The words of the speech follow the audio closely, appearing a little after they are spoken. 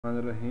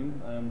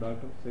Rahim. I am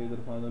Dr. Syed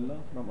Irfan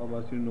from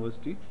Abbas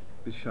University,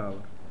 Peshawar.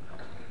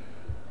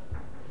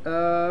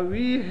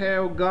 We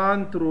have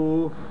gone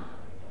through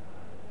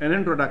an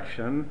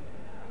introduction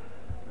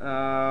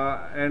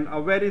and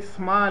a very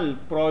small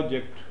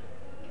project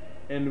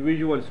in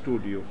Visual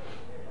Studio,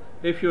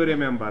 if you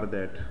remember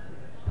that.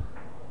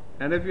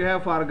 And if you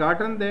have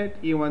forgotten that,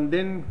 even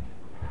then,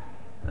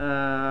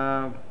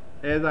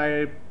 as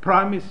I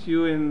promised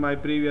you in my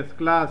previous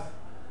class,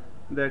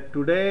 that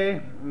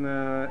today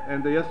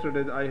and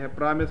yesterday I have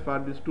promised for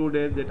these 2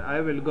 days that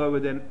I will go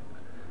with a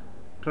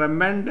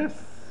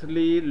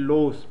tremendously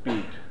low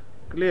speed.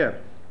 Clear?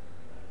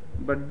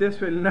 But this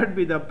will not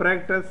be the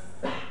practice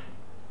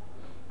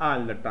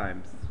all the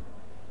times.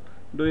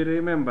 Do you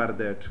remember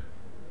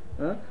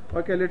that?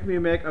 Okay, let me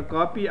make a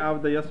copy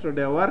of the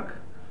yesterday work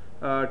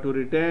to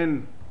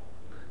retain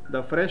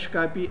the fresh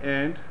copy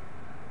and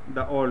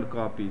the old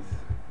copies.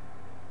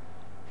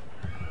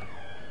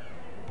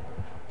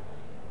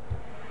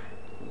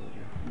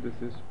 This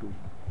is 2.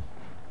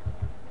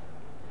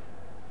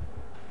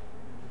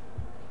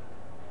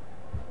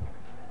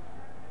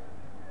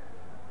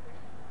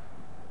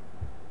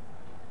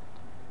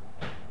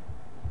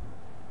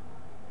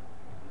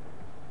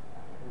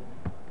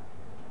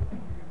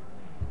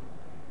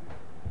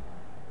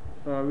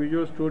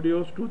 Visual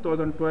Studios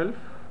 2012.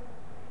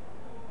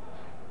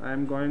 I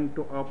am going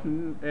to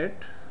open it.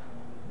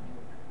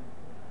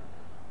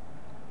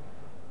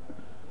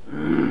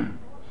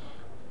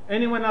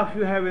 Any one of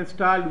you have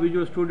installed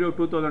Visual Studio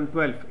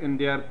 2012 in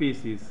their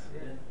PCs?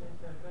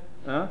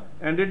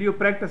 And did you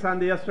practice on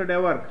the yesterday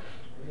work?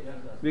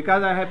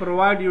 Because I have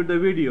provided you the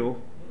video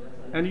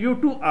and you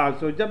too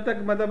also. जब तक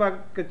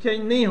मतलब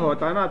change नहीं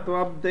होता ना तो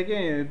अब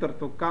देखें इधर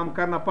तो काम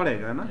करना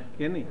पड़ेगा ना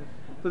कि नहीं.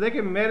 तो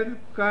देखिए मेरे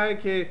का है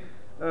कि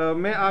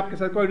मैं आपके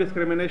साथ कोई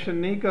डिस्क्रिमिनेशन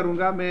नहीं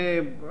करूँगा.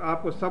 मैं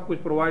आपको सब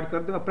कुछ प्रोवाइड कर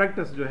दूँगा.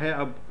 प्रैक्टिस जो है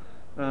अब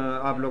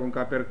आप लोगों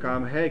का फिर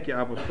काम है कि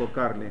आप उसको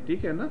कर लें.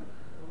 ठीक है ना.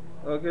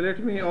 Okay, let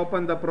me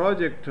open the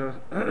project.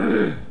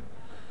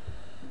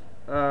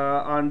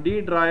 On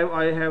D drive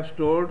I have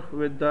stored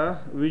with the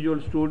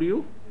Visual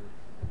Studio,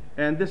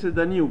 and this is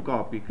the new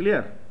copy.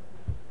 Clear?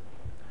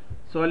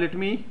 So let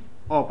me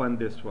open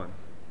this one.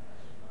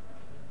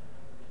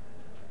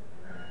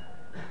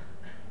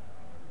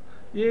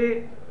 ये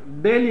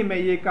डेली में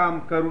ये काम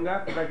करूँगा,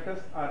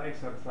 प्रैक्टिस और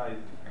exercise.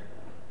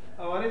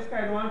 और इसका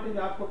advantage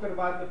आपको फिर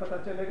बाद में पता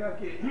चलेगा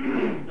कि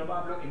जब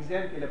आप लोग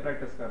एग्जाम के लिए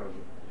प्रैक्टिस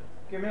करोगे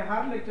कि मैं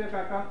हर लेक्चर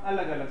का काम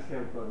अलग अलग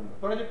सेव करूंगा.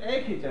 प्रोजेक्ट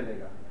एक ही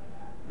चलेगा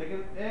लेकिन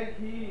एक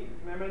ही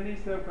मैं नहीं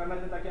सेव करना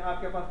चाहता कि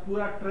आपके पास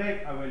पूरा ट्रैक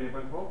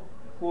अवेलेबल हो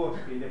कोर्स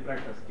के लिए,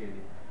 प्रैक्टिस के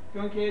लिए.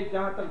 क्योंकि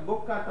जहां तक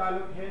बुक का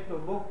ताल्लुक है तो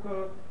बुक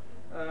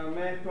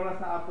मैं थोड़ा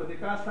सा आपको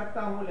दिखा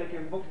सकता हूं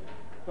लेकिन बुक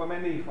को मैं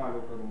नहीं फॉलो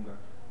करूंगा,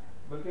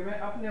 बल्कि मैं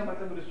अपने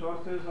मतलब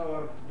रिसोर्सेज और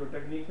जो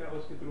टेक्निक है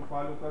उसके थ्रू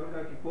फॉलो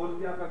करूंगा कि कोर्स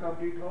भी आपका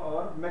कंप्लीट हो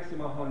और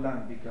मैक्सिमम हो लर्न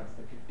भी कर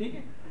सके. ठीक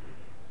है.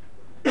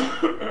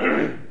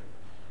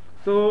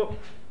 So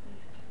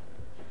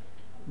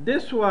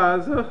this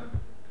was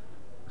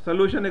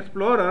Solution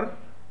Explorer.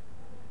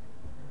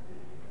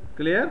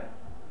 Clear?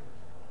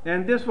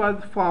 And this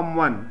was Form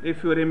 1,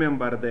 if you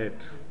remember that.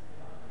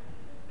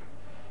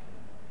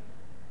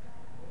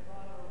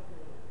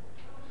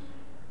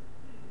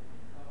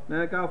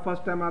 मैंने कहा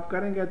फर्स्ट टाइम आप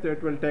करेंगे तो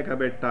it will take a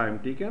bit time.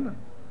 ठीक है ना.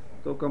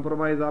 तो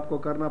कंप्रोमाइज आपको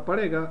करना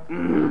पड़ेगा.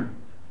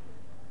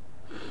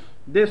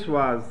 This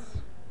was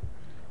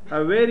a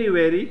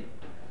very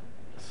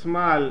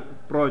small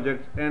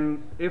project,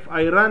 and if I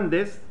run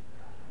this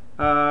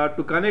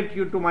to connect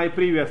you to my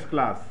previous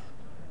class.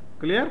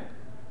 Clear?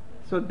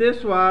 So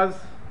this was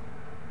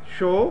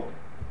show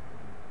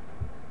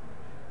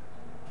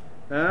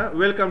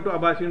welcome to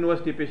Abbas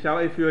University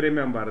Peshawar, if you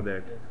remember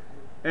that.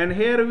 And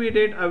here we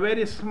did a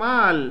very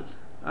small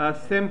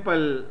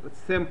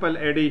simple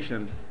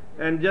addition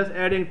and just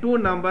adding 2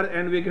 numbers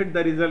and we get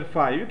the result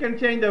 5. You can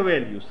change the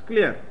values.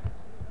 Clear?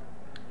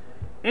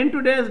 In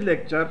today's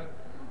lecture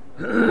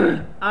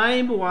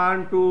I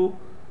want to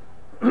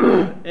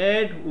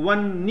add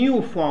one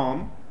new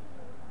form.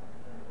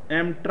 I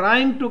am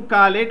trying to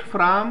call it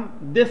from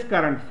this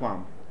current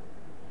form.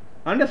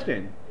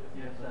 Understand?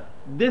 Yes, sir.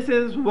 This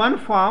is one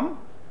form,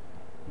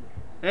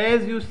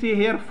 as you see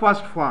here,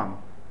 first form,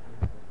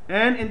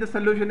 and in the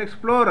Solution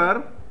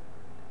Explorer,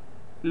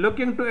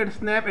 looking to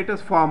its name, it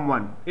is form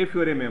 1, if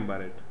you remember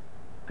it.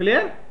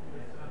 Clear?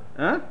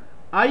 Yes,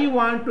 I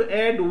want to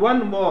add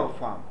one more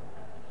form.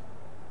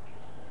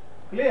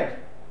 Clear?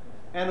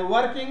 And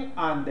working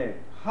on that.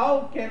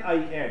 How can I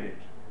add it?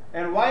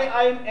 And why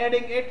I am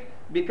adding it?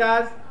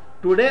 Because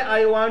today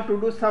I want to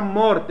do some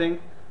more things.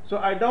 So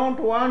I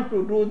don't want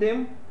to do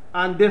them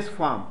on this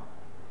form.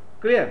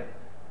 Clear?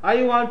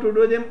 I want to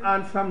do them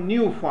on some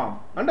new form.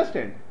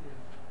 Understand?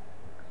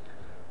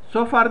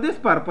 So for this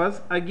purpose,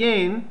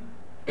 again,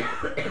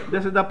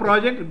 this is the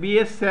project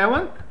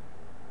BS7.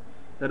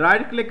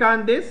 Right click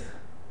on this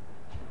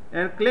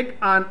and click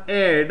on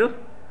add.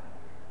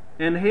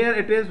 And here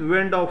it is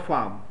window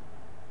form.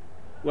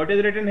 What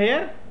is written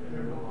here?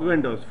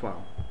 Windows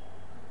form.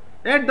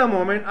 At the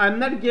moment, I am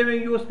not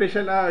giving you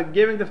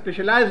giving the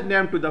specialized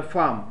name to the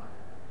form,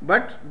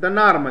 but the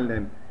normal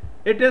name.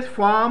 It is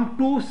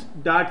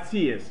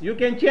form2.cs. You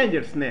can change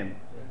its name.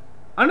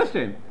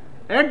 Understand?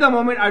 At the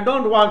moment, I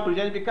don't want to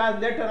change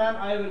because later on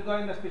I will go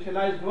in the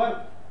specialized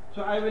work.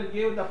 So I will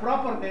give the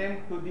proper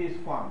name to these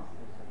forms.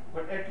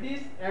 But at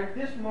least at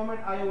this moment,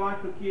 I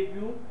want to keep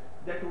you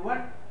that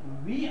what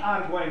we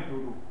are going to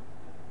do.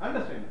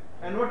 Understand?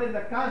 And what is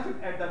the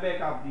concept at the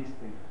back of these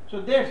things.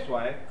 So that's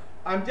why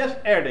I'm just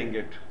adding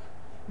it.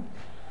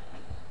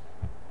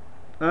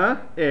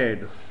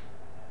 Add.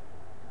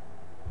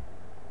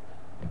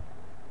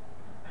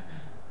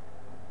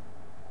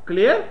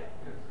 Clear?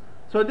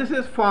 So this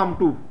is form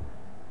 2,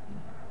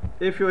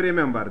 if you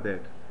remember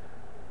that.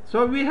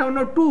 So we have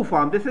now two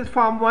forms. This is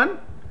form 1.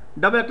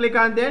 Double click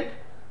on that.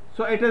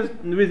 So it is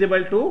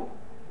visible to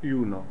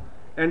you now.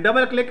 And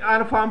double click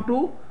on form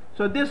 2.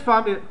 So this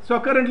form is, so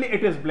currently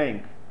it is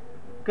blank.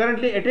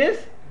 Currently it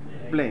is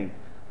blank.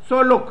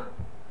 So look,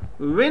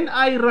 when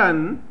I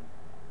run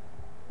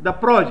the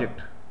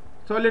project,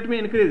 so let me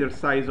increase its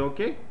size,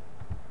 okay?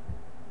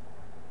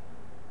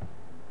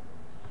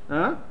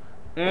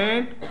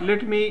 And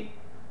let me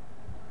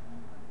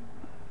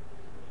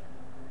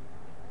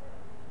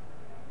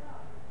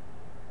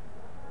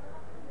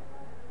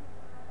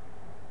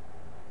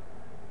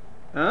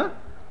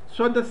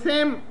so the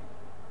same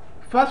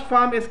first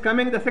form is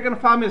coming, the second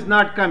form is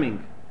not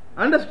coming.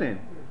 Understand?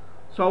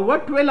 So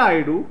what will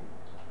I do?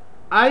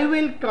 I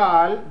will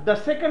call the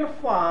second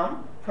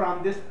form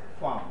from this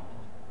form.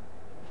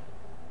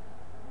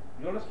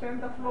 You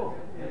understand the flow?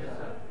 Yes,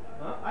 sir.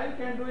 I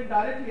can do it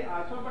directly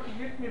also, but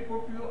let me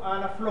put you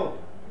on a flow.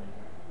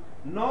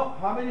 Now,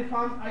 how many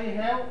forms I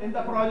have in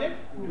the project?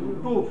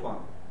 Two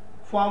forms.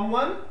 Form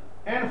 1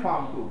 and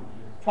form 2.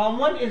 Form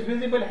 1 is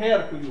visible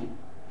here to you.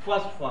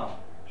 First form.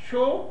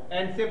 Show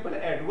and simple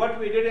add. What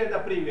we did in the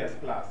previous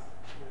class.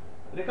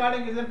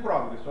 Recording is in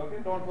progress, okay?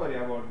 Don't worry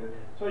about it.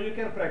 So you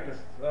can practice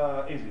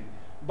easy.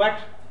 But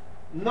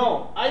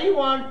no, I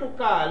want to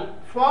call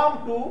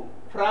form 2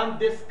 from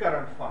this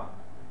current form.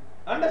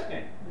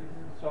 Understand?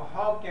 So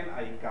how can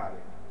I call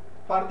it?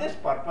 For this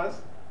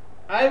purpose,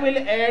 I will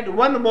add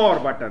one more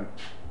button.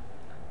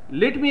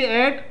 Let me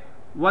add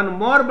one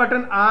more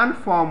button on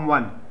form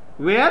 1.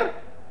 Where?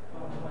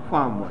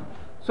 Form 1.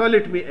 So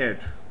let me add.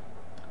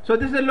 So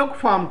this is look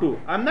form 2.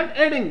 I am not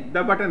adding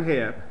the button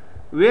here.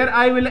 Where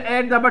I will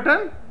add the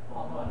button?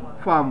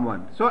 Form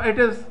 1. So it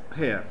is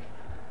here.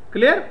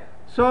 Clear?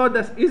 So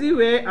the easy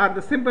way or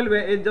the simple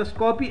way is just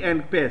copy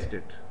and paste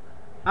it.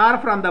 Or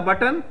from the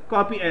button,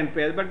 copy and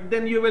paste. But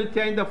then you will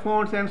change the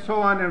fonts and so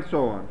on and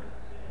so on.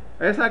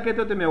 ऐसा कहते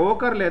हो तो मैं वो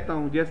कर लेता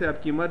हूँ जैसे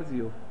आपकी मर्जी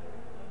हो.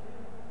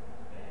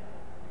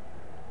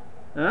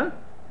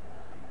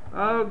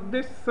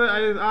 This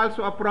is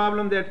also a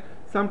problem that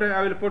sometimes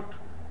I will put.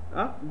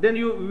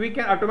 Then we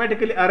can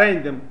automatically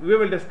arrange them. We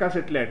will discuss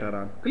it later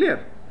on.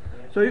 Clear?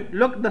 So you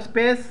look, the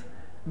space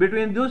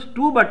between those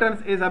two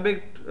buttons is a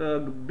bit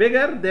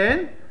bigger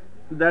than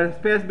the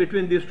space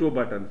between these two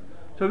buttons.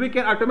 So we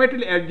can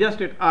automatically adjust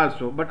it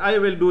also, but I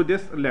will do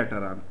this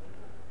later on.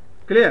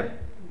 Clear?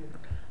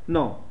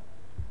 Now,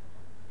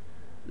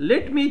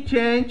 let me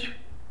change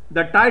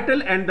the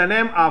title and the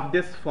name of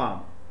this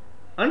form.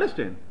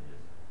 Understand?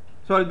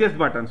 So this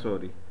button,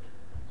 sorry.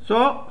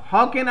 So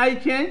how can I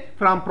change?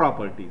 From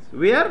properties.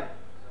 Where?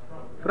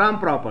 From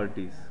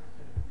properties.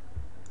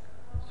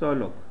 So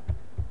look,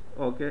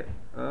 okay,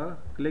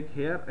 click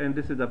here and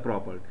this is the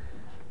property.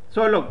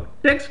 So look,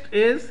 text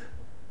is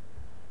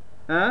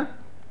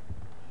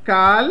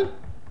call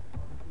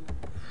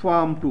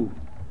form 2.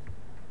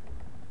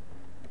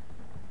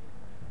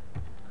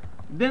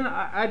 Then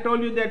I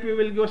told you that we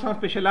will give some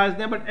specialized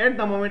name, but at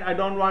the moment I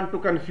don't want to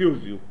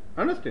confuse you.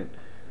 Understand?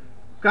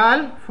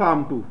 Call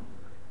form 2.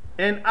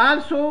 And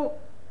also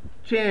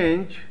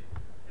change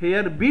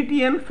here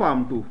btn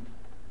form 2.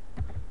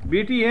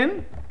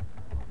 btn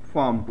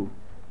form 2.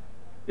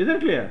 Is it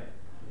clear?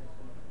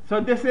 So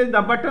this is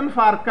the button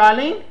for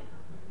calling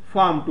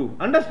form 2.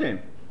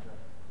 Understand?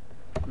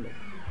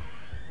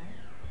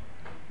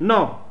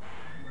 Now,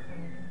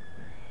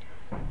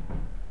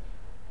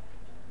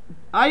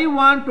 I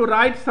want to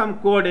write some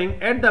coding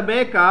at the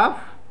back of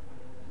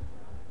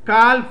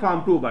call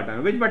form 2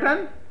 button. Which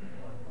button?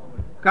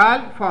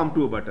 Call form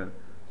 2 button.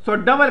 So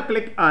double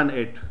click on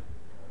it.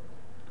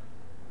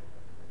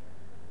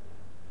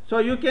 So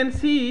you can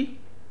see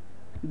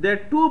there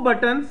are two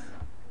buttons,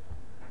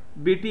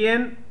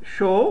 btn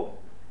show,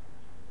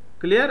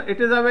 clear, it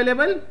is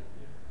available,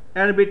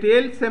 and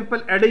btn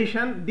simple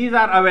addition, these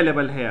are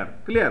available here,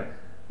 clear.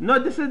 Now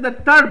this is the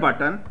third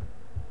button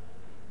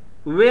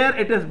where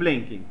it is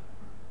blinking.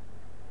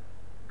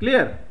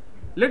 Clear?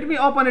 Let me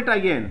open it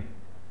again.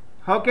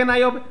 How can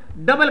I open?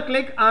 Double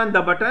click on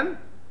the button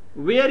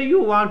where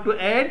you want to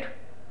add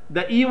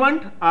the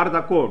event or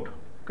the code.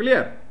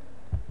 Clear?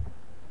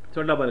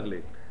 So double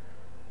click.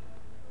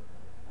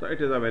 So it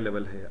is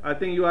available here. I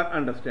think you are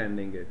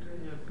understanding it.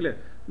 Clear?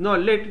 Now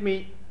let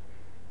me,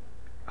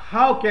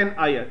 how can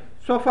I?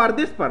 So for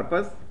this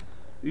purpose,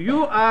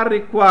 you are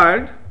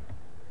required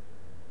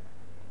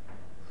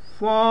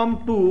form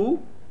 2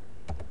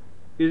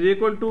 is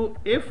equal to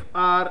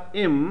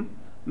frm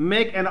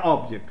make an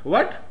object.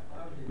 What?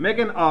 Make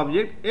an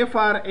object.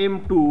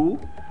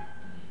 frm2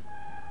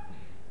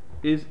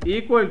 is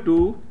equal to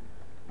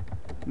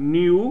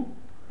new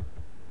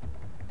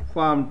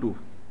form 2.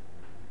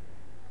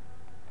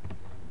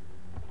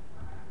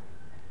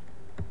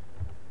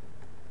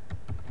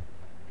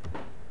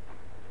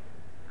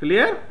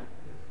 Clear?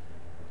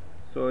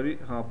 Sorry,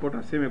 put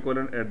a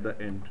semicolon at the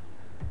end.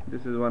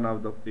 This is one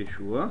of the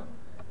issue.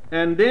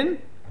 And then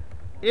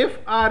if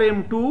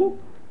rm2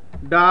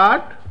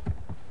 dot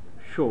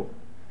show.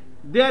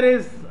 There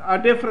is a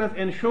difference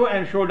in show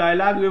and show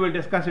dialog. We will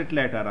discuss it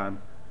later on.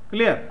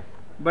 Clear?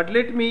 But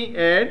let me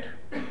add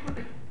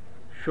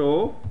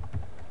show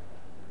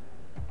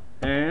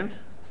and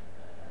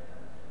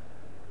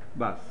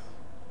bus.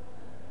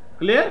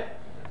 Clear?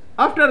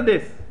 After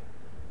this,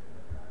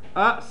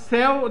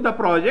 save the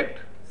project,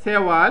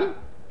 save all,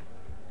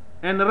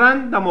 and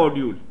run the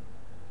module.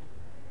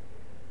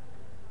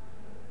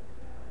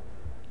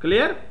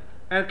 Clear?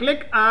 And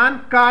click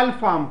on call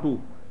form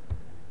 2.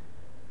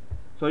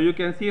 So you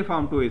can see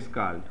form 2 is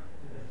called.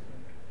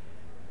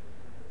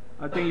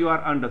 I think you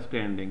are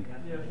understanding.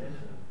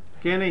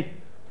 Can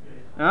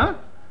I?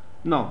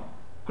 No.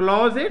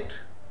 Close it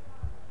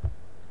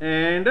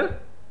and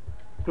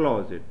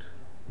close it.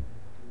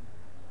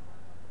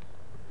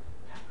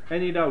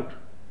 Any doubt?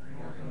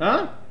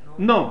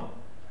 No.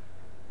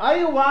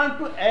 I want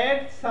to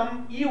add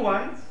some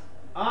events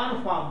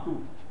on form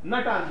 2,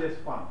 not on this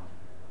form.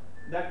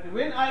 That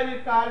when I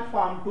will call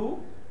form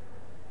 2,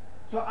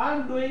 so I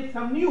am doing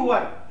some new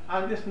work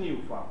on this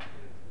new form.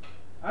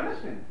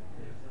 Understand?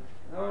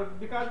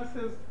 Because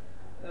this is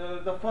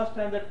the first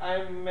time that I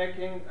am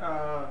making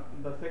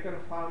the second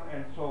form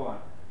and so on.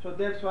 So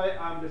that's why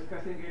I am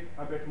discussing it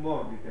a bit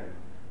more detail.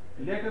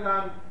 Later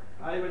on,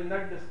 I will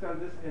not discuss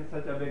this in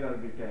such a bigger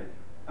detail.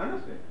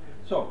 Understand?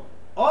 So,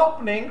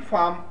 opening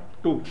form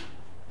 2.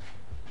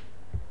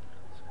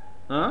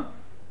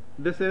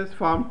 This is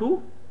form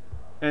 2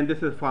 and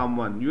this is form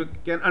 1. You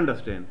can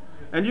understand.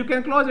 And you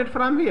can close it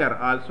from here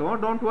also.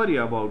 Don't worry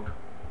about.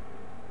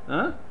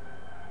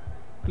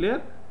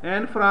 Clear?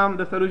 And from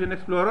the Solution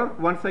Explorer,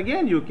 once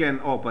again you can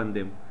open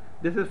them.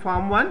 This is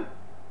form 1.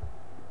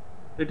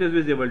 It is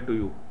visible to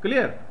you.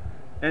 Clear?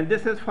 And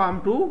this is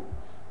form 2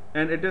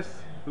 and it is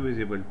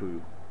visible to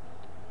you.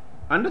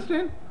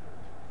 Understand?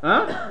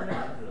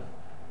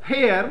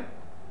 Here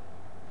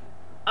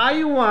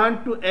I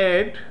want to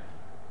add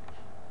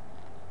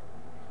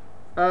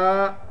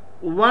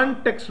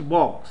one text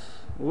box.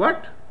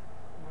 What?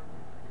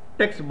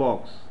 Text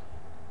box.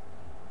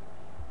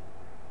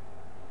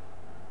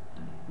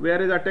 Where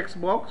is a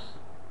text box?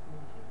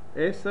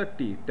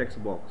 S-T,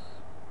 text box.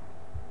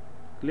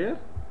 Clear?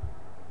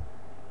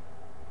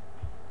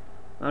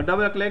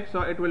 Double click,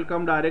 so it will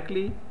come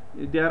directly.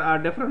 There are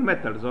different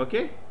methods,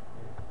 okay?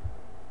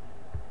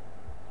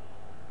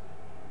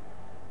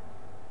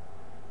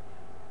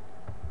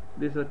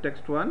 This is a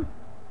text 1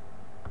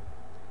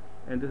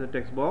 and this is a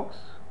text box.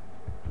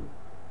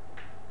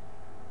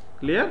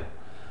 Clear?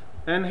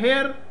 And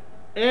here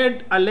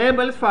add a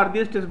labels for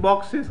these text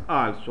boxes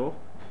also.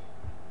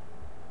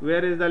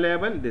 Where is the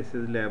label? This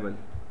is label.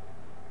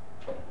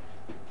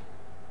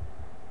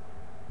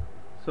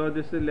 So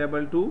this is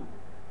label 2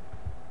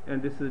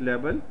 and this is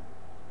label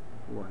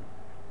 1.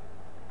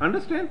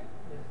 Understand?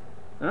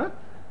 Yes.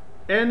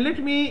 And let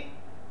me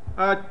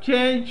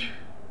change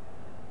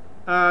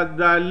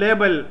the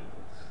label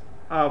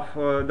of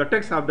the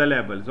text of the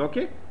labels.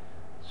 Okay.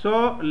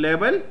 So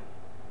label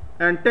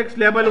and text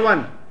label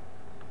 1.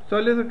 So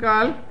let's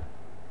call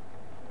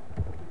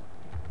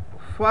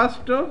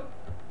first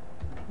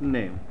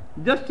name.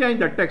 Just change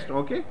the text.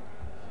 Okay.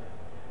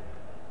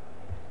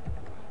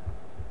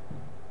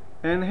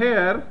 And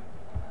here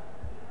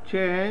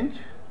change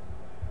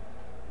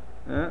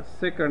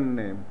second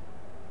name.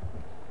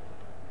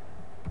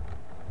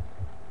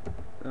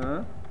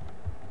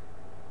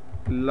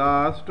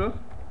 Last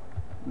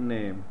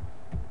name.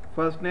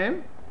 First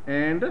name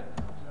and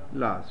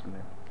last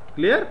name.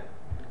 Clear?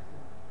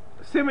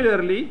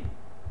 Similarly,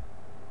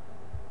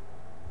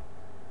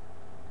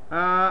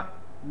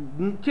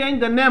 change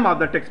the name of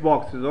the text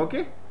boxes.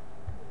 Okay.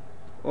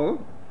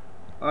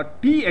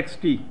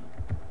 TXT.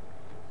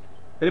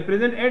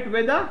 Represent it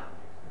with a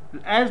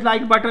as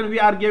like button. We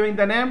are giving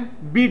the name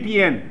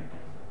BTN.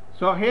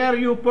 So here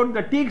you put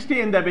the TXT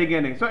in the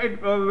beginning. So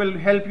it will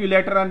help you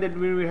later on that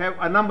we will have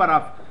a number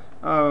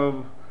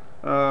of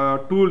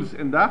tools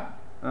in the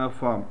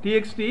form.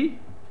 TXT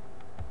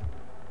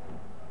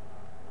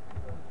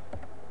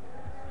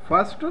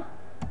first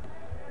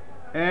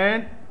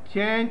and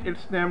change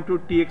its name to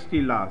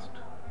TXT last.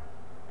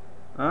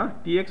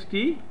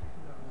 TXT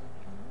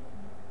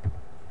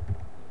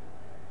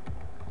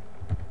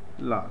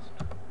last.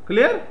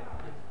 Clear?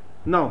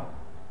 Now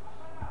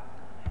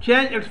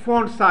change its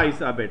font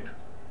size a bit.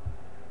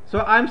 So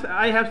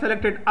I have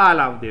selected all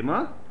of them,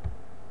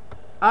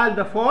 all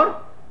the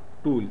 4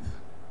 tools,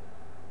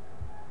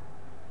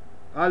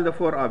 all the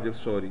 4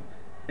 objects, sorry,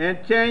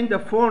 and change the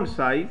font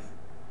size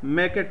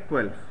make it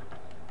 12.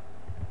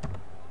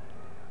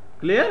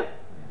 Clear?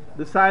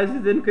 The size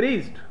is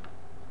increased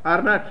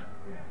or not?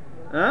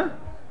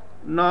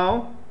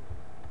 Now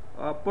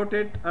put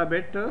it a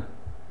bit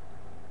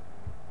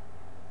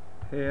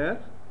here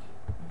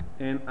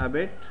and a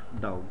bit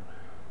down.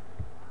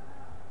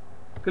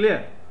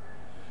 Clear?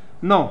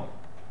 Now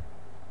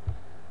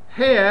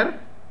here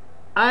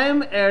I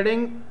am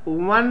adding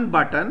one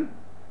button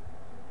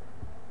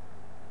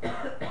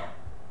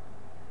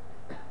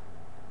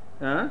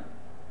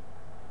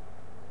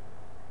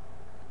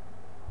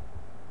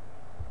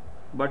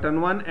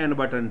button 1 and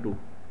button 2.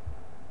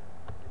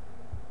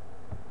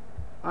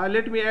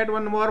 Let me add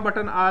one more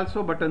button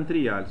also, button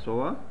 3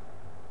 also.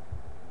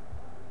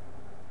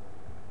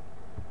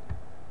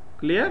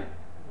 Clear?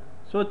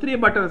 So 3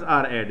 buttons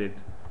are added.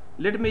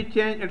 Let me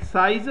change its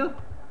size,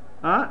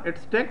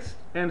 its text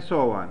and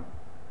so on.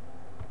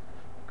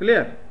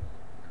 Clear?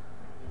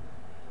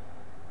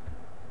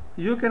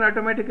 You can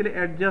automatically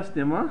adjust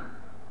them.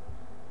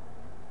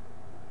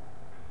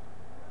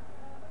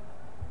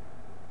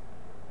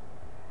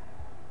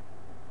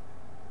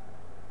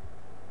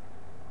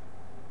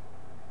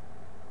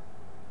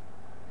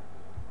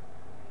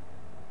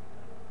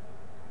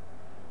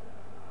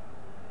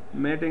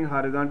 Mating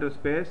horizontal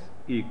space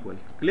equal.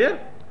 Clear?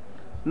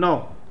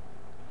 Now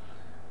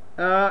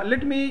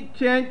let me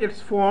change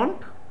its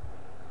font.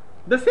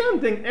 The same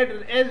thing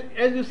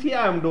as you see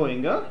I am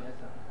doing.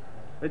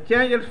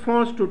 Change its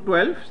fonts to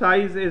 12.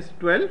 Size is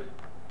 12.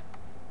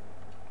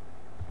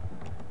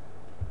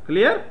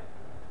 Clear?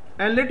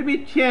 And let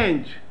me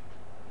change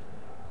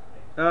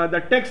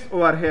the text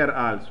over here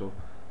also.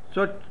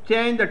 So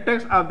change the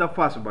text of the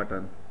first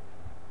button.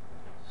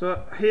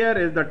 So here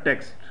is the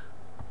text.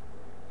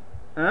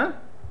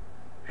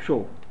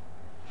 Show.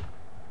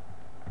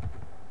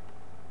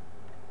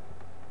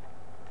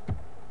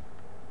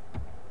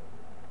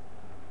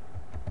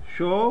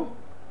 Show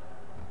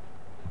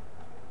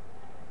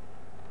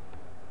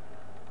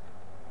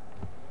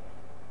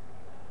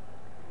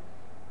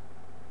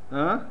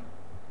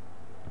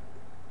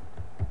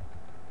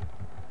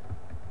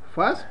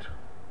first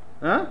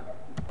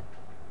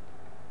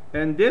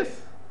and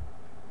this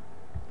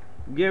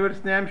give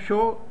its name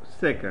show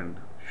second,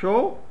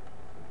 show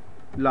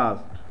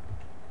last,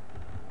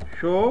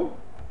 show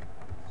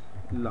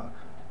last.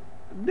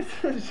 This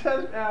is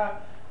just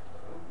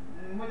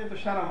मुझे तो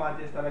शर्म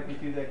आती है इस तरह की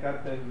चीजें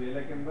करते हुए,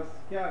 लेकिन बस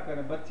क्या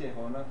करें, बच्चे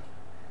हो ना,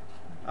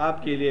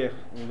 आपके लिए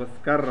बस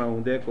कर रहा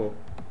हूँ, देखो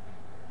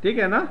ठीक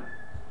है ना.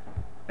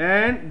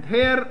 And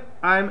here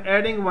I am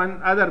adding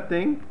one other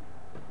thing,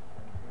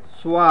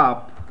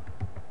 swap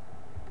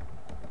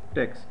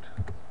text.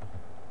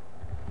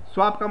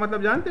 Swap का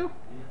मतलब जानते हो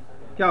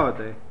क्या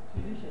होता है?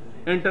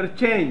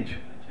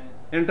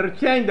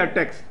 Interchange the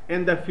text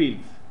in the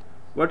fields.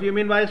 What do you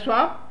mean by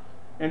swap?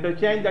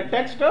 Interchange the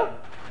text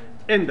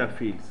in the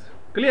fields.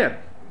 Clear?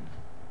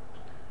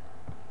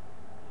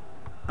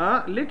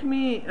 Let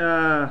me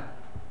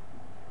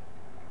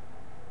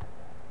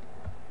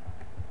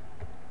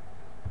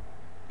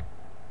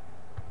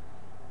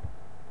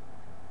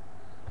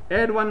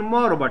add one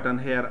more button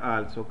here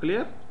also.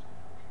 Clear?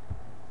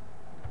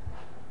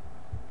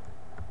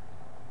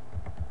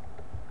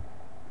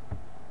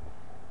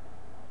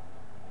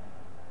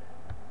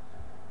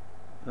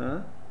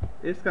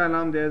 इसका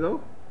नाम दे दो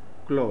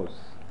क्लोज.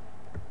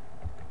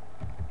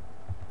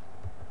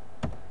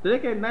 तो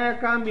देखिए नया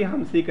काम भी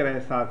हम सीख रहे हैं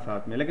साथ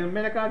साथ में, लेकिन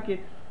मैंने कहा कि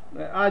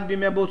आज भी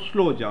मैं बहुत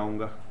स्लो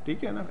जाऊंगा,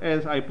 ठीक है ना,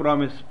 as I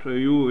promised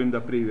you in the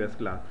previous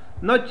class.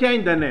 No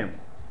change the name.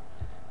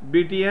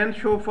 btn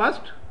show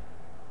first,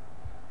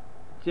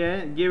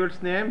 give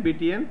its name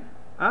btn.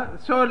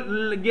 So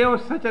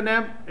give such a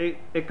name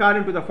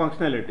according to the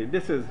functionality.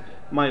 This is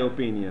my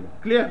opinion.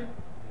 Clear?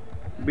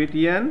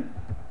 btn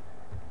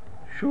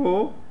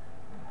show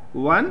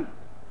 1,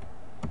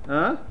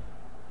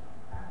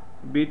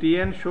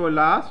 btn show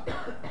last,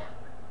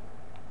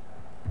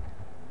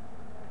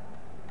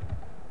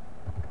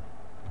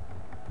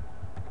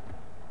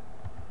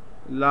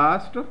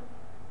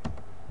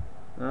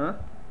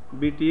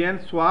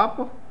 btn swap,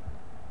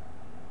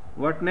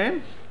 what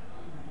name?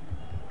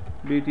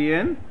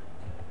 btn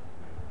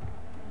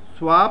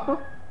swap.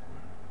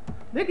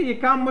 देखिए ये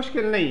काम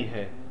मुश्किल नहीं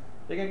है,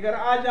 लेकिन अगर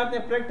आज आपने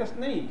प्रैक्टिस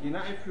नहीं की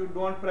ना, if you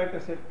don't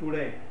practice it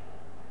today,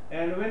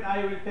 and when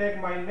I will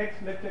take my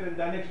next lecture in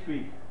the next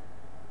week,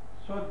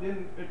 so then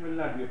it will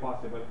not be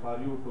possible for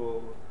you to.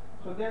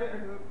 So there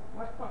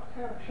what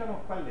खैर शर्म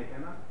पल लेके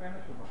ना पहले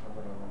शुरू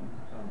खबर रहा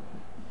हूँ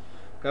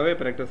कभी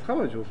प्रैक्टिस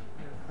खबर जो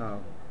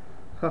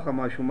हाँ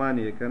माशुमान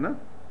ये कहना.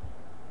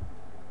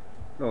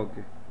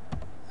 Okay,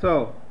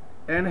 so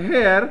and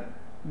here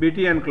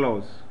btn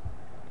close.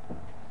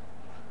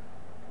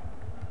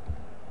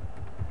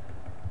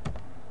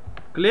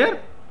 Clear?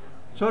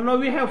 So now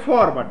we have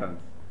 4 buttons.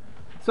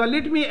 So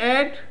let me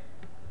add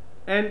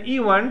an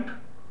event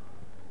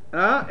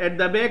at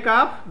the back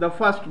of the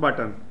first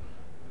button.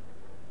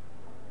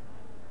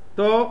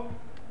 तो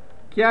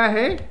क्या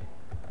है?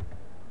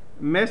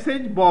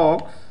 message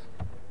box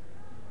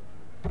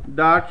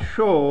dot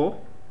show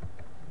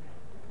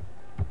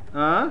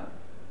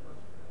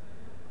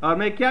और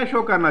मैं क्या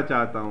शो करना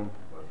चाहता हूं?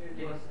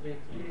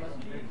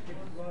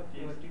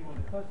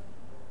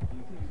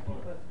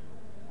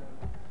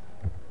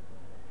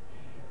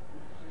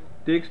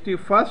 Text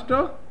first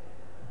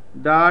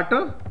dot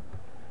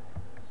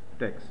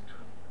text.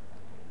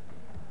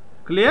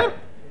 Clear?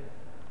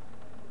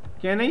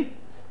 क्या नहीं?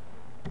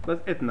 बस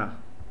इतना।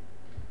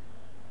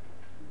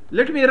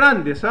 Let me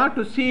run this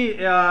to see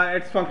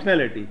its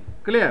functionality.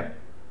 Clear?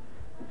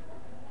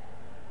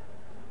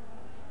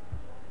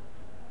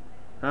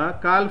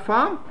 Call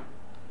form.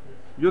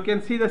 You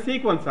can see the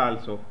sequence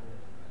also,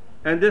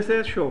 and this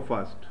is show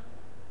first.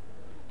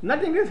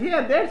 Nothing is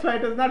here, that's why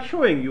it is not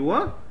showing you.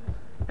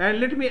 And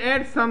let me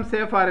add some,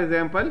 say for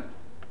example,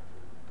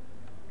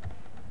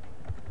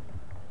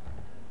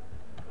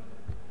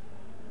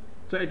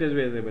 so it is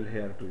visible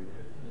here to you.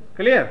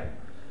 Clear?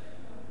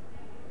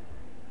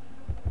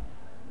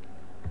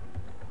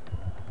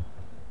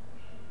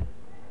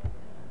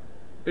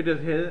 It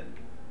is here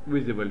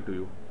visible to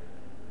you.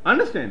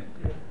 Understand?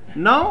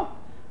 Now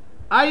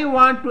I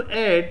want to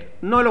add,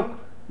 no, look,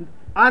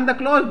 on the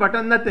close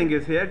button nothing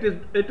is here,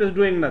 it is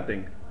doing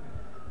nothing.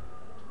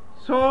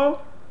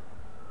 So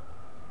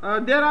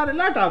there are a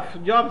lot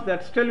of jobs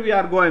that still we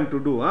are going to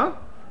do,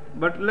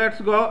 but let's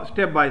go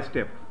step by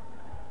step.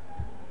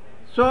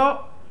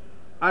 So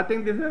I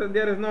think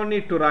there is no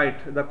need to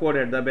write the code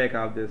at the back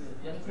of this.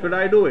 Should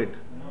I do it?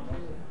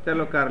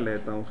 चलो कर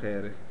लेता हूँ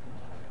खैर।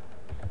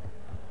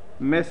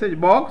 Message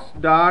box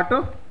dot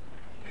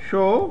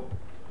show,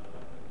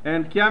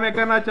 and क्या मैं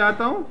करना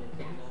चाहता हूं?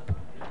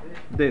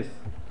 दिस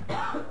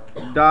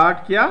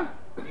डॉट क्या?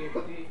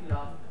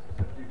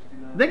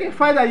 देखिए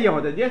फायदा ये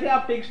होता है, जैसे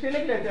आप टेक्स्ट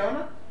लिख लेते हो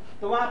ना,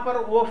 तो वहां पर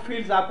वो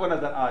फील्ड्स आपको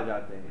नजर आ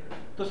जाते हैं,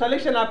 तो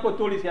सिलेक्शन आपको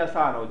थोड़ी सी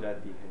आसान हो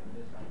जाती है।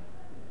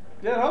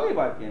 क्लियर हो गई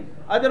बात? क्या?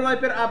 अदरवाइज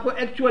फिर आपको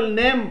एक्चुअल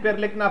नेम पर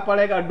लिखना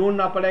पड़ेगा,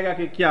 ढूंढना पड़ेगा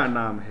कि क्या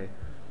नाम है।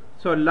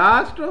 So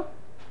last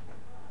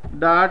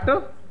dot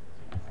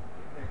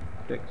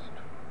text,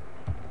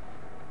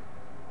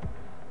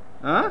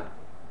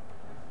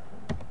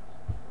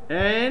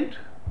 and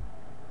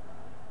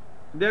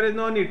there is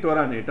no need to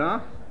run it,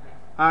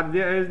 or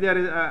there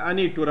is a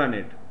need to run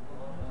it.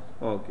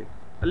 Okay,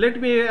 let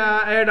me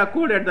add a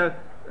code at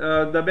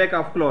the back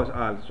of close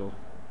also.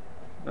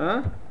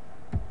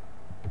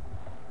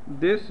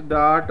 This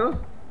dot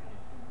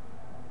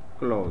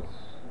close,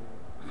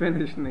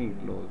 finish नहीं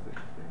close है।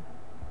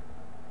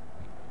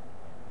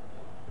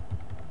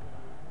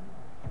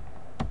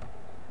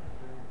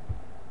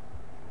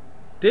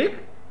 ठीक?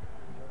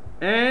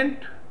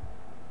 And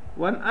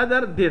one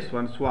other, this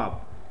one, swap.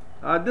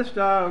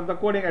 The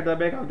coding at the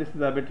back of this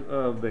is a bit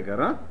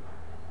bigger.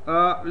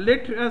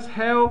 Let us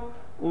have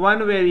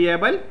one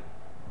variable,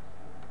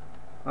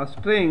 a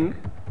string,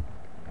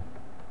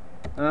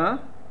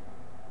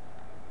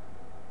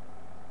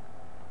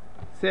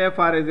 say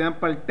for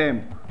example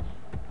temp.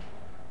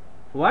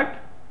 What?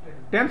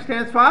 Temp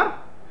stands for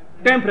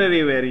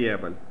temporary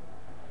variable.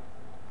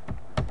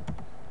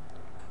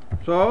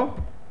 So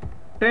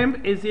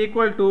temp is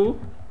equal to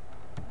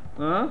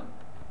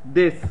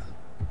this.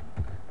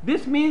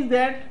 This means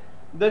that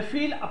the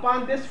field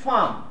upon this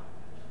form,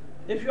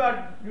 if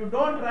you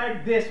don't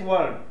write this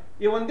word,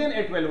 even then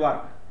it will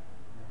work.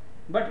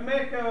 But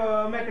make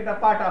it a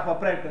part of a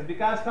practice,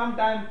 because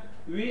sometimes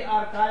we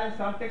are calling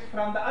some text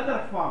from the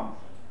other forms.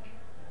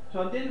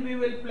 So then we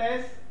will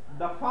place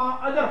the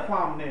other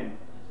form name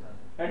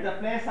at the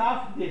place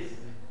of this.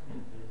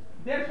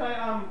 That's why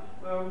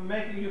I'm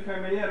making you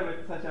familiar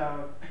with such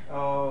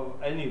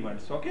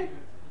elements. Okay.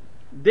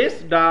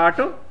 This dot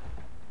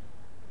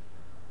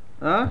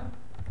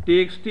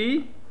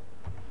txt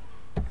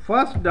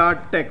first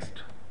dot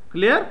text.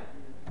 Clear?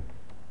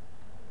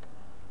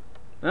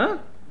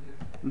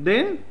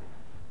 Then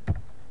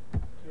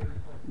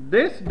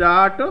this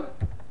dot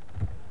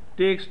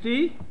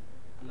txt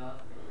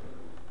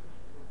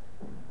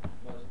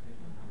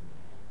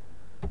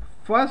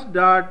first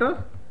dot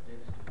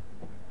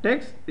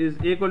text is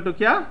equal to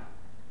क्या?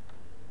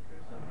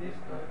 This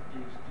dot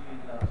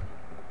txt last.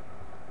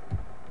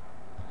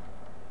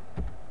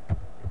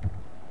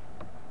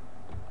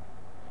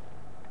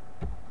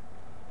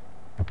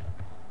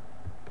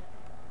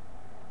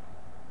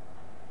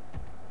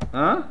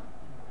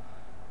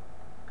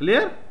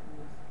 Clear?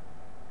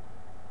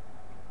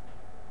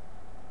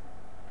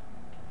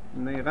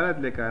 नहीं, गलत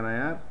लिखा है ना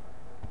यार।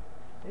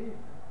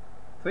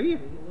 सही है?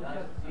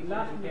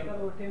 Last में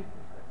करो temp.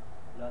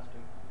 Last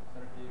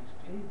sir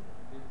txt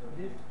this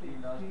txt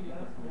last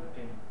equal to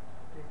temp.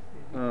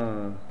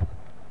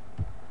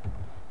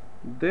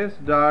 This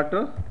dot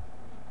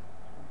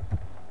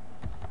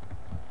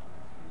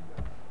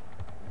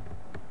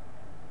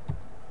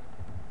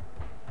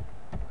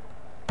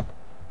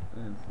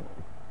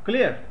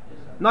clear?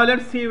 Now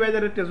let's see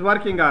whether it is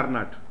working or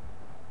not.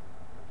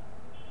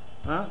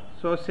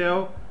 So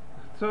save.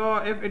 So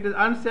if it is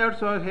unsaved,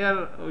 so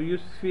here you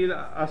feel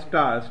a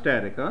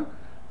static.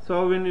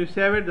 So when you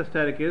save it, the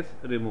static is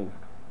removed.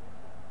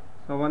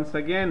 So once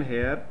again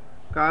here,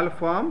 call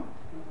form,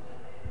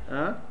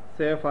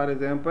 say for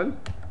example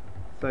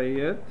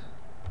Syed,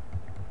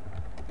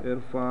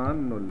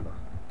 Irfan,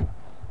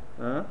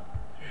 Ullah.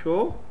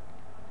 Show,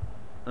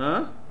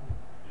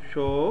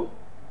 show,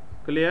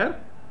 clear,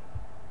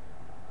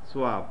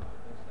 swap.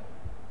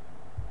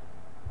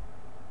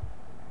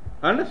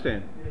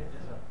 Understand?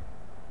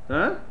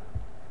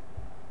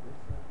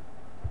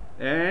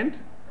 And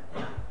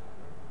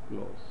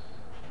close.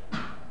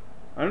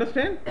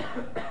 Understand?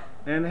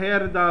 And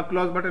here the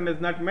close button is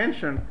not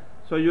mentioned,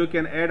 so you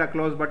can add a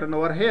close button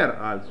over here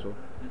also.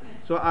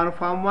 So on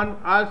form 1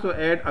 also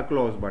add a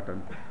close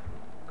button.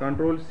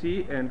 Control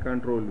C and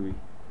Control V.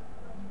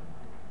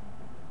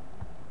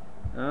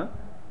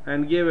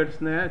 And give its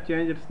name,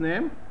 change its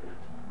name,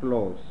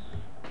 close.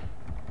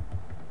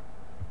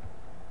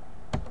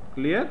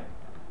 Clear?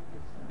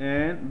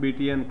 And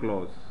BTN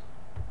close.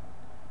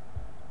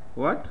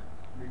 What?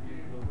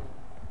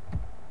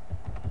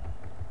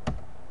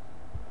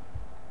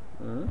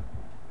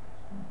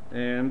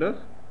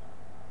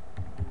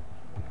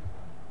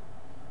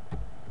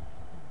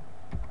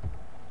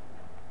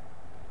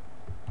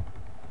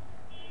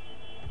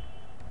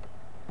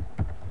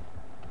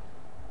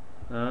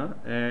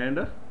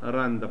 And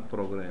run the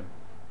program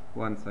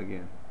once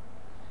again.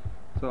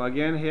 So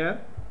again here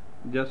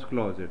just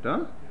close it.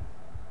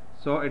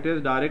 So it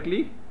is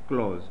directly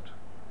closed.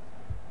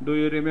 Do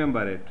you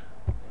remember it?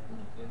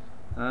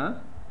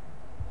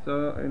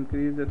 So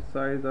increase its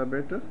size a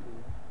bit,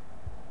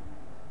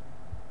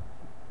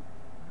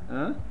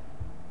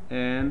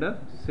 and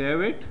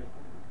save it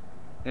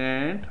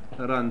and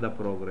run the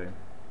program.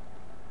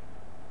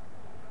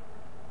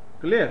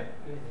 Clear?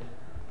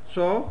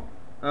 So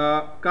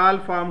call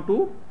form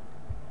 2.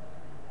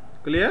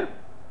 Clear?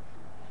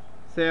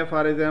 Say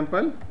for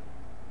example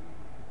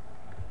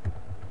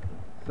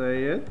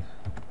Syed,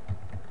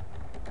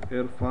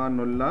 Irfan,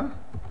 Ullah.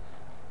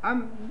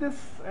 This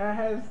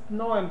has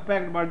no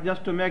impact, but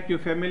just to make you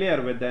familiar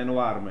with the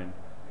environment.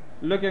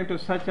 Looking to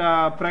such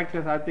a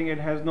practice, I think it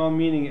has no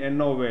meaning and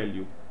no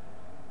value.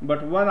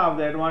 But one of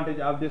the advantage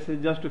of this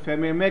is just to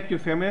make you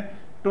familiar,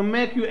 to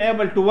make you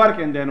able to work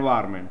in the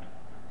environment.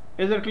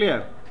 Is it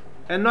clear?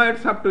 And now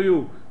it's up to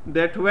you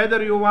that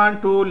whether you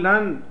want to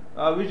learn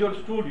Visual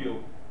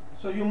Studio,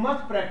 so you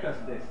must practice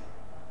this.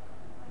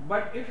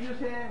 But if you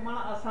say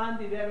mana आसान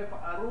थी दे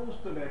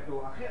रोज तो बैठो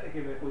आखिर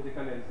के बैठो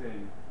दिखा ले से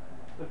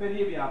तो फिर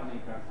ये भी आप नहीं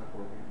कर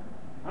सकोगे.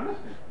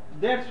 Understand?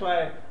 That's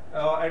why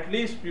at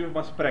least you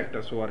must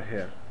practice over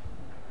here.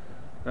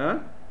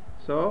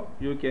 So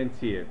you can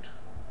see it.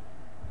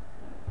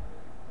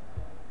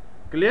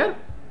 Clear?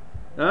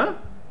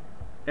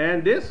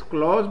 And this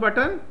close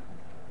button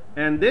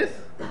and this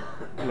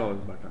close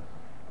button.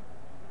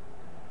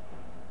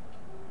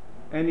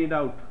 Any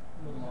doubt?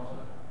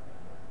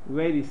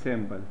 Very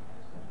simple.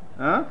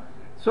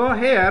 So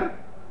here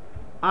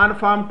on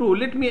form 2,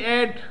 let me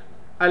add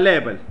a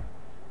label.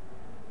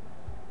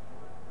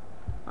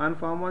 On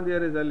form 1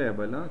 there is a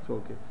label. It's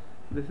okay.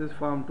 This is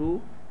form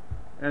 2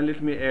 and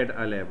let me add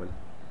a label.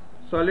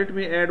 So let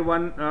me add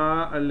one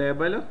a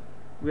label.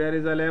 Where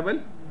is a label?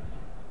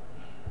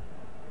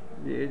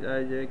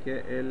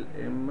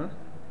 GHIJKLM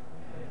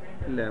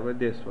label.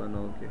 This one.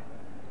 Okay.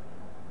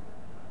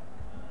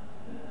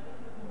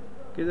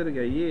 किधर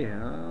गया ये है?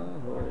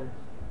 हो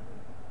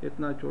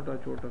इतना छोटा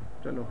छोटा,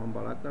 चलो हम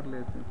बड़ा कर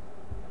लेते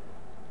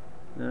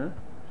हैं.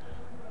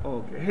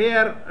 Okay,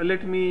 here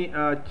let me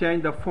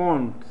change the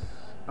fonts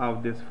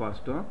of this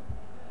first.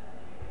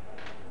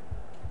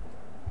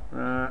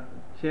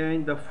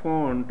 Change the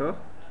font.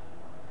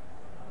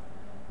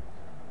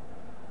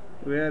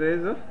 Where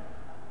is the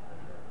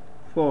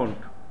font?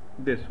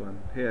 This one.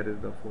 Here is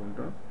the font.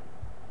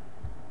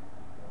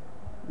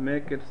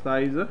 Make it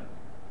size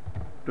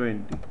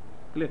 20.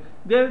 Clear?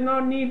 There is no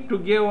need to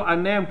give a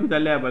name to the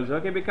labels,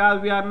 okay, because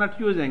we are not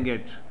using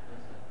it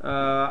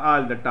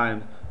all the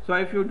time. So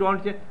if you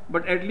don't say,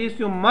 but at least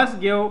you must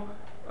give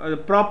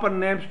proper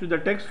names to the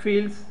text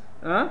fields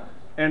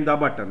and the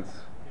buttons.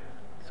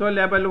 So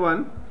label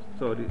 1,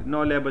 sorry,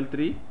 no, label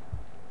 3.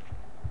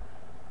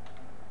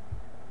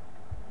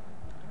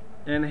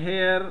 And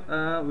here,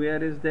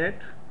 where is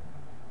that?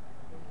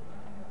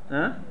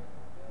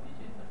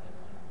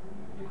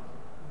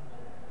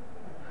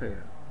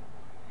 Here.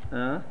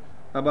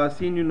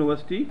 Abbasin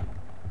University.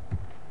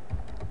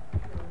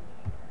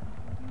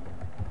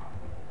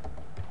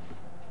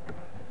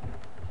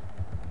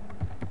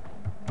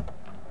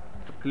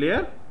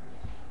 Clear?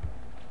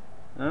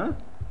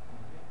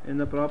 In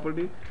the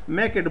property,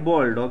 make it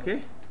bold,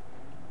 okay?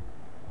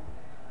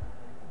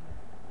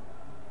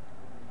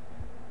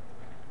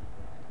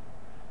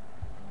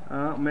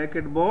 Make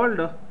it bold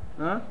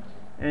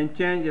and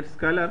change its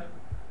color.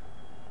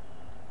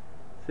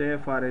 Say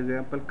for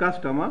example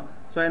custom.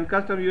 So in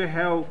custom you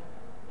have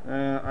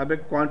a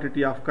big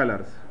quantity of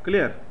colors.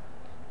 Clear?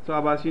 So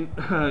Abbasin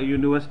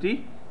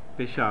University,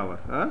 Peshawar.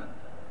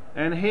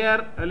 And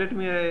here let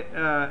me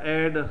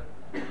add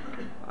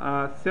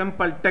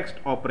simple text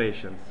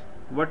operations.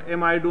 What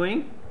am I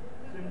doing?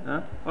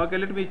 Okay,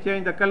 let me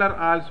change the color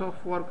also.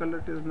 For color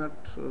it is not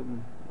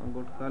a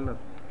good color.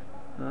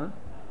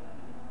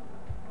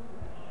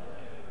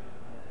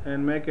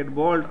 and make it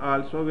bold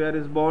also. Where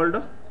is bold?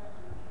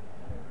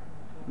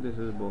 This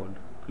is bold.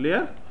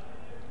 Clear?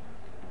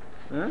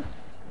 Huh?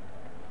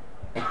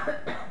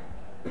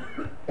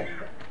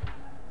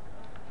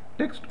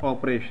 Text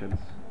operations.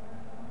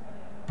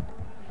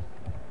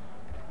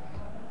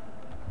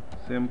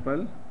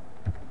 Simple.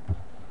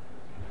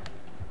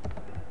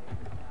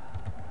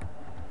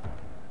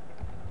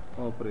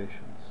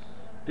 Operations.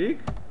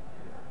 ठीक?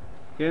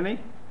 क्या नहीं?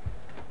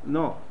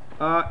 No.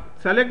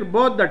 Select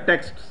both the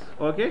texts.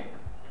 Okay.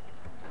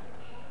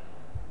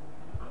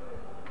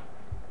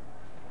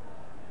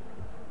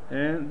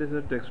 And this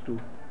is text 2.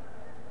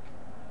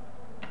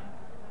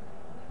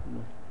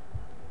 No.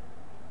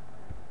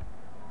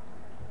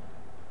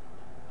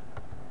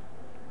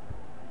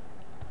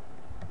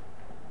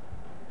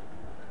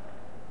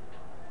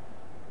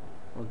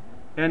 Okay.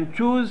 And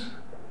choose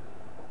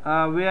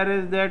where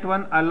is that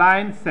one?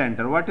 Align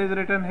center. What is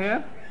written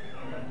here?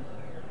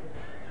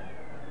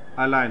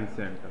 Align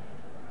center.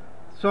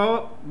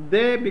 So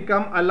they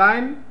become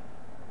aligned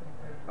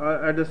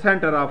at the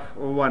center of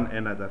one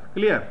another.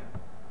 Clear?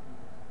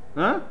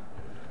 Huh?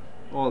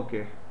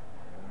 Okay.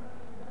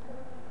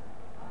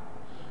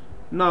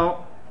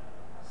 Now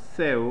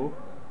save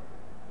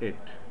it.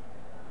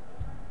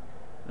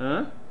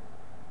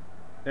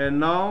 And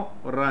now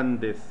run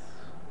this.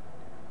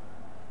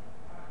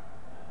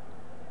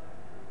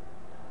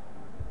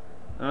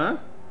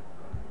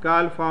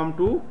 Call form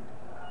 2,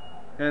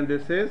 and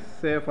this is,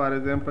 say for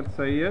example,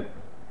 Syed,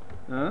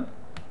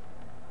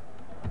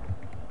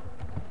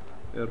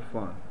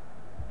 Irfan.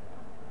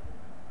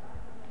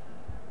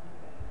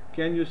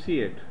 Can you see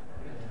it?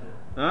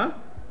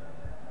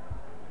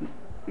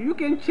 You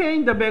can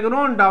change the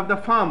background of the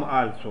form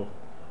also.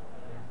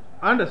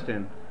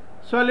 Understand?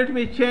 So let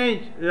me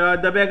change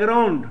the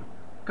background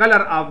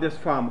color of this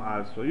form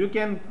also. You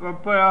can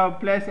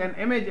place an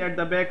image at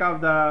the back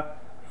of the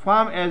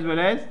form as well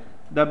as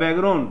the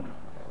background.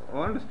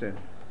 Understand?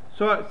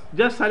 So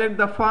just select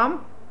the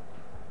form,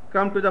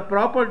 come to the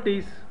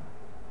properties,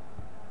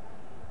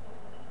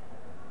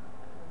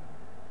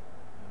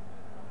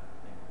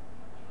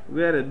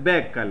 where is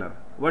back color?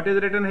 What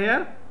is written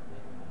here?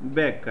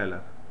 Back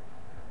color.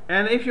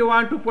 And if you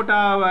want to put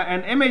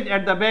an image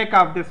at the back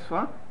of this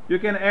one, you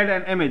can add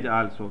an image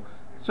also.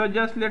 So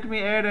just let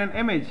me add an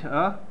image.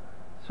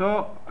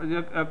 So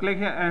click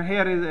here, and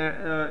here is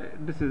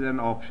this is an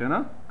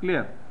option.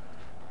 Clear?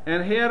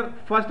 And here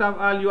first of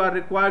all you are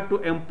required to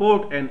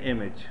import an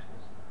image.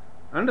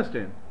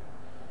 Understand?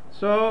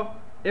 So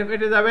if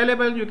it is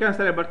available you can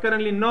select, but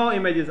currently no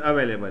image is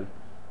available.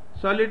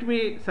 So let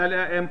me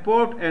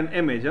import an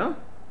image.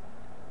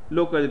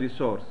 Local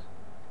resource.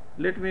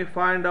 Let me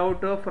find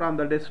out from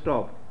the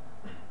desktop.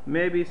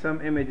 Maybe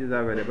some image is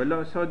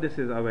available. So this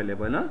is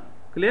available.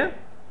 Clear?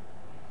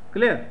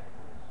 Clear?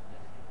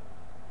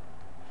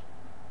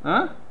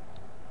 And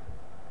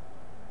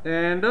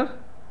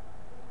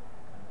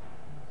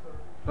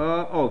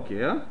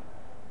okay.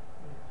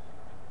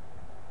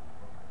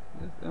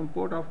 Yes,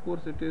 import, of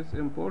course it is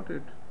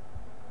imported,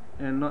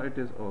 and now it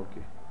is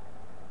okay.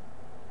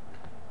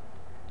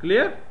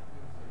 Clear?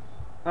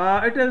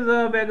 It is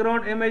a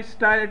background image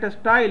style. It is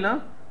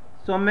style,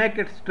 so make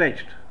it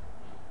stretched.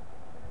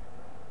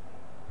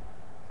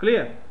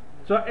 Clear?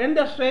 So in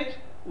the stretch,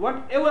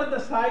 whatever the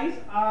size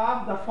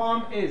of the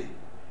form is,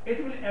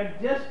 it will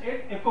adjust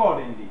it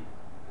accordingly.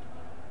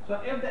 So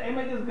if the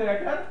image is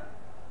greater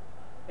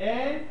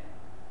and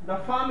the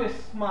form is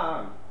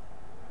small,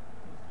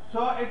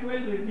 so it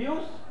will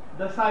reduce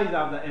the size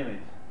of the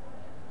image.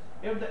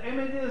 If the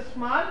image is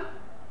small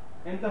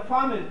and the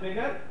form is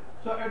bigger,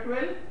 so it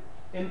will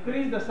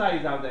increase the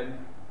size of the image,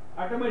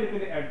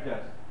 automatically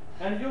adjust.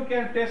 And you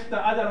can test the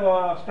other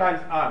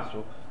styles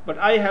also, but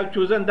I have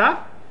chosen the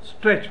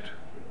stretched.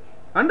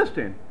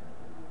 Understand?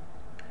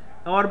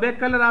 और back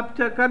colour आप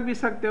कर भी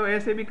सकते हो,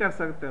 ऐसे भी कर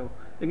सकते हो,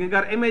 लेकिन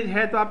अगर इमेज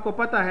है तो आपको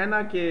पता है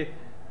ना कि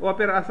वो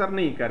फिर असर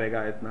नहीं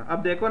करेगा इतना.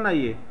 अब देखो ना,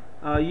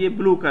 ये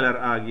ब्लू कलर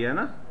आ गया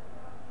ना,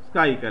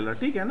 स्काई कलर,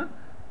 ठीक है ना.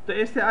 तो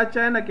इससे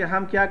अच्छा है ना कि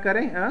हम क्या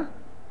करें,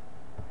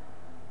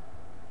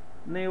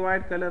 नहीं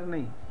वाइट कलर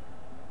नहीं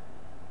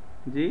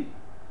जी,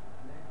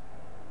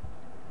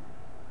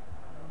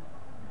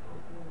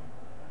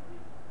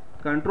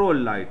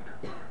 control light,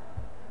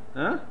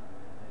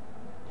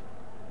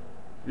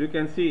 you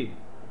can see.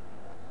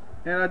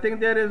 And I think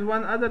there is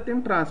one other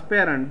thing,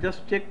 transparent.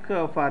 Just check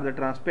for the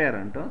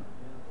transparent.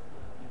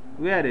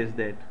 Where is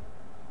that?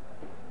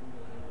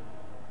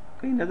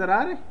 कहीं नजर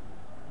आ रहे?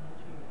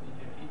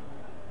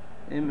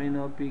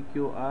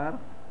 MNOPQR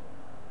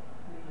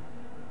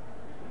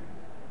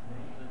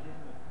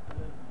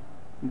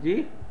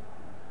जी,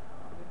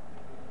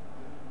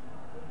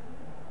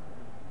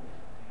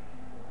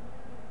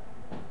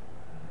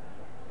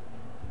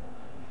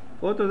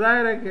 वो तो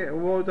जाहिर है कि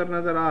वो उधर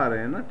नजर आ रहे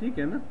हैं ना, ठीक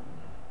है ना.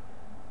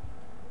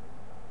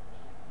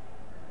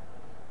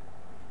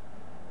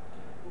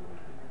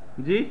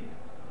 जी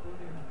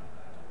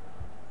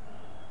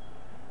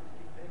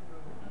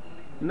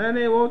नहीं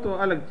नहीं, वो तो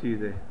अलग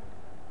चीज है.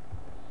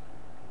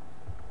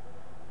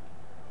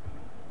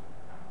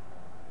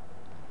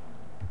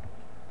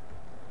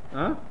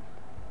 हाँ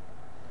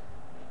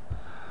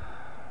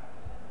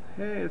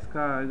है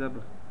इसका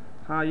इधर।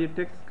 हाँ ये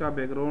टेक्स्ट का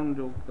बैकग्राउंड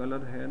जो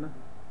कलर है ना,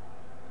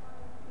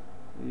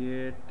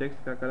 ये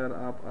टेक्स्ट का कलर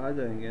आप आ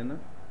जाएंगे ना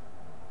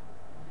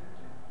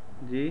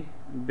जी,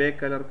 बैक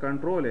कलर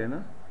कंट्रोल है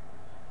ना।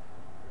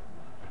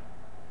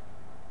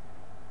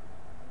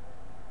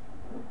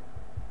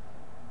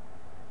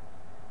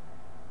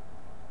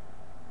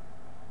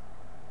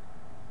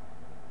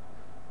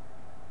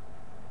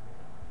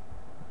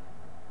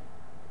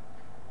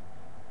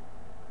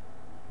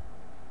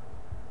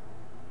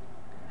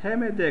 है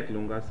मैं देख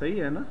लूंगा, सही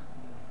है ना,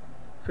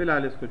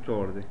 फिलहाल इसको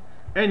छोड़ दे।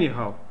 Any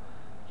how,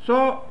 so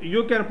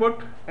you can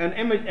put an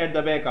image at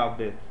the back of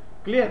this,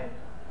 clear?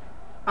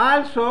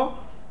 Also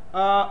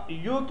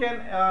you can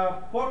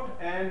put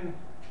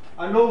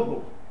a logo,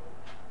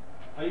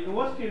 a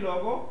university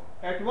logo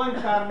at one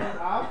corner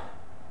of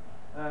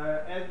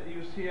as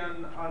you see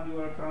on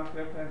your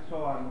transcript and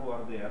so on over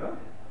there,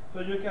 so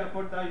you can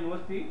put the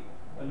university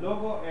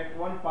logo at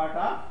one part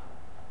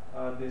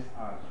of this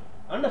also,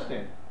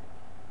 understand?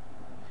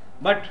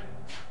 But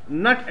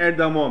not at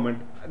the moment.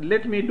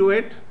 Let me do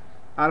it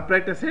or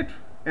practice it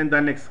in the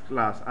next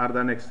class or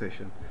the next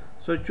session.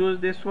 So choose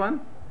this one,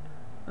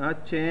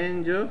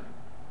 change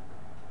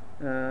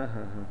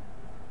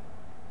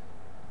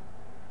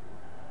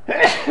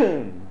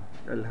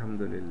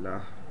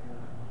Alhamdulillah.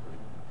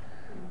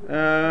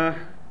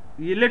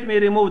 Let me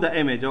remove the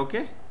image,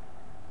 okay?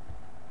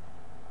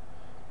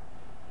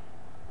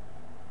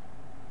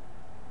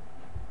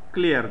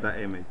 Clear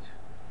the image.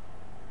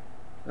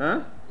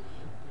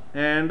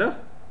 And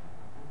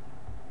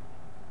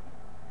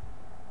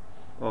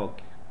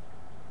okay,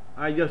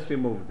 I just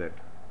removed that,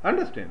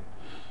 understand?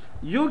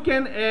 You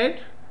can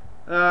add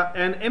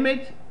an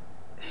image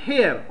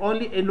here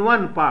only in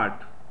one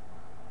part,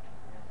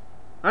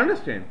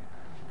 understand?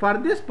 For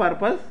this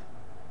purpose,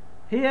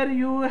 here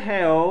you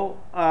have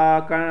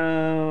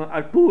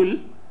a tool,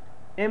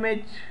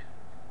 image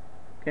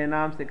के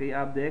नाम से कहीं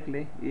आप देख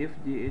लें, if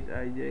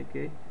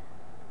GHIJK,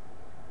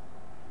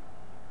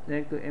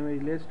 एक तो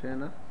image list है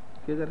ना,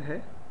 किधर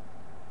है?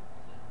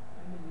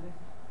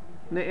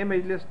 नहीं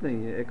इमेज लिस्ट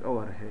नहीं है, एक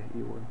और है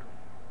इवेंट।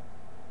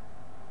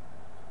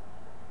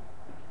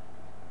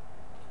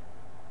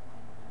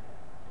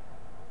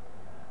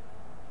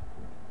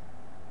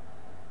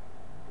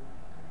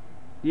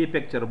 ये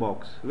picture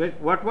box,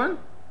 what one?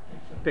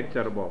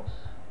 Picture box.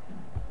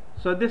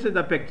 So this is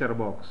the picture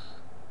box,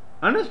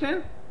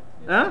 understand?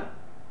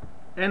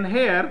 And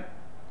hair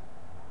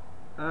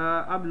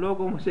अब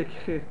लोगों मुझे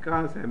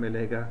कहाँ से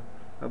मिलेगा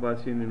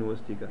अब्बासियन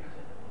यूनिवर्सिटी का,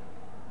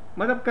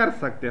 मतलब कर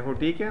सकते हो,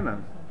 ठीक है ना,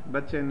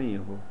 बच्चे नहीं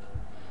हो।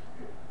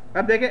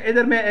 अब देखें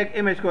इधर मैं एक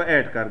इमेज को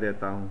ऐड कर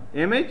देता हूँ,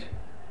 इमेज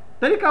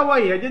तरीका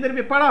वही है, जिधर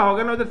भी पड़ा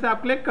होगा ना उधर से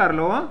आप क्लिक कर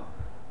लो,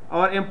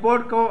 और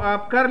इंपोर्ट को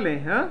आप कर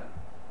लें, हाँ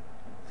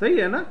सही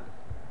है ना।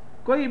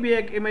 कोई भी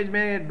एक इमेज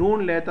में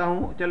ढूंढ लेता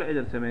हूँ, चलो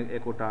इधर से मैं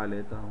एक उठा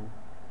लेता हूँ,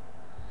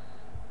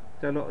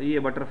 चलो ये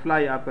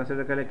बटरफ्लाई आप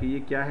कंसिडर करें कि ये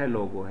क्या है,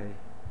 लोगो है,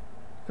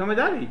 समझ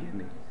आ रही है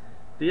नहीं?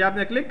 तो ये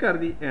आपने क्लिक कर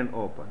दी and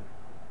open,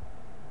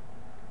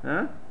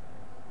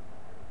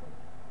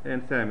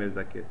 and same is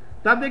the case.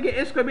 तो आप देखिए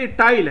इसको भी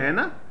टाइल है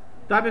ना,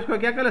 तो आप इसको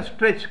क्या कर लें,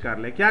 स्ट्रेच कर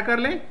लें, क्या कर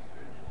लें,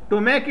 to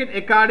make it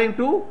according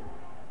to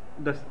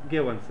the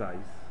given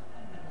size.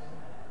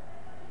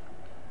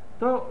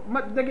 तो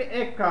मत देखिए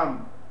एक काम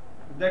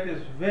that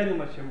is very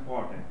much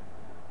important,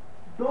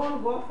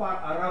 don't go for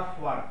a rough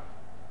work,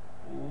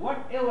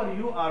 what ever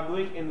you are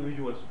doing in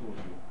visual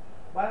studio.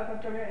 बात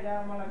करते हैं या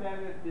हमारा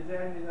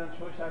डिजाइन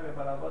सोचा के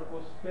बराबर को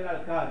फिलहाल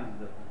कार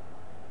इज्जत,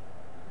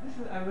 this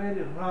is a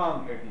very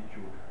wrong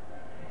attitude,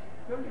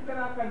 क्योंकि फिर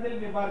आपका दिल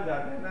भी भर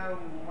जाता है ना,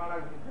 हमारा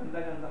गंदा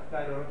गंदा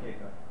कार्य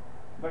रखेगा।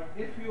 But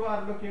if you are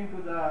looking to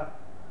the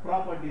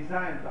proper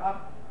design, तो आप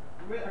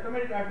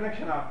ऑटोमेटिक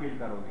अट्रैक्शन आप फील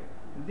करोगे,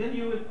 then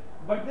you will.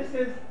 But this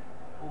is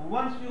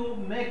once you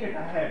make it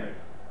a habit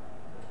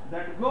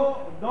that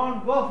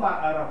don't go for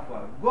a rough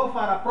work, go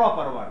for a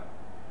proper work,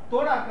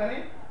 थोड़ा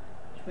करें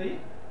सही,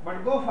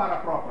 but go for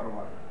a proper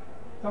work.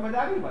 समझ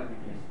आ गई बात?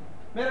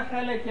 मेरा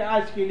ख्याल है कि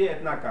आज के लिए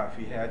इतना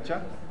काफी है, अच्छा,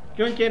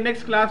 क्योंकि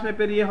नेक्स्ट क्लास में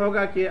फिर ये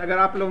होगा कि अगर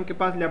आप लोगों के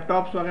पास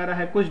लैपटॉप्स वगैरह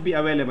है, कुछ भी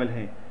अवेलेबल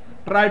हैं,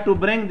 ट्राई टू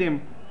ब्रिंग देम।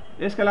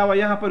 इसके अलावा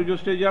यहाँ पर जो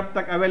स्टेज जब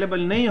तक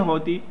अवेलेबल नहीं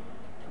होती,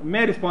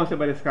 मैं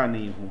रिस्पॉन्सिबल इसका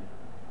नहीं हूँ,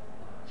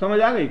 समझ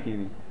आ गई कि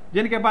नहीं?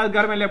 जिनके पास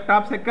घर में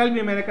लैपटॉप से, कल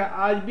भी मैंने कहा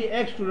आज भी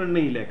एक स्टूडेंट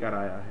नहीं लेकर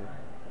आया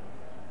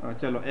है,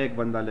 चलो एक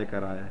बंदा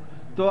लेकर आया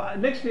है। तो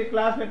नेक्स्ट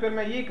क्लास में फिर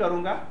मैं ये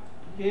करूँगा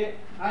कि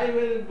I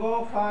will go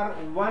for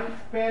one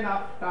span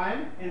of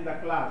time in the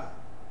class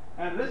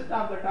and rest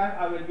of the time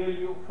I will give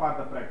you for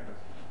the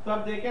practice। तो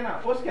अब देखें ना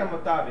उसके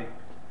मुताबिक,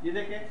 ये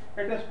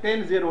देखें इट इज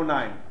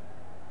 10:09,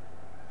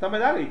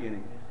 समझ आ गई कि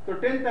नहीं? तो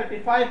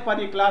 10:35 पर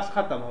ये क्लास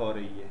खत्म हो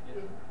रही है,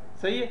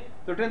 सही है?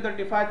 तो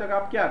 10:35 तक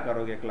आप क्या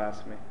करोगे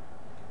क्लास में?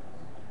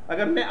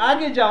 अगर मैं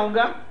आगे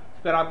जाऊंगा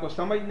फिर आपको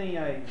समझ नहीं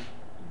आएगी,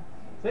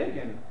 सही है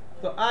क्या नहीं?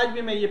 तो आज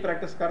भी मैं ये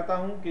प्रैक्टिस करता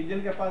हूँ कि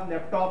जिनके पास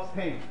लैपटॉप्स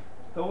हैं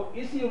तो वो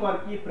इसी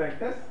वर्क की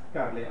प्रैक्टिस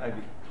कर ले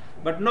अभी,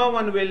 but no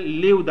one will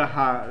leave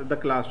the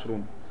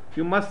classroom.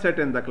 You must sit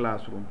in the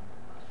classroom.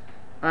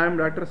 I am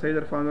Dr. Syed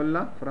Irfan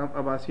Ullah from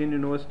Abbasian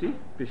University,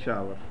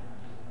 Peshawar.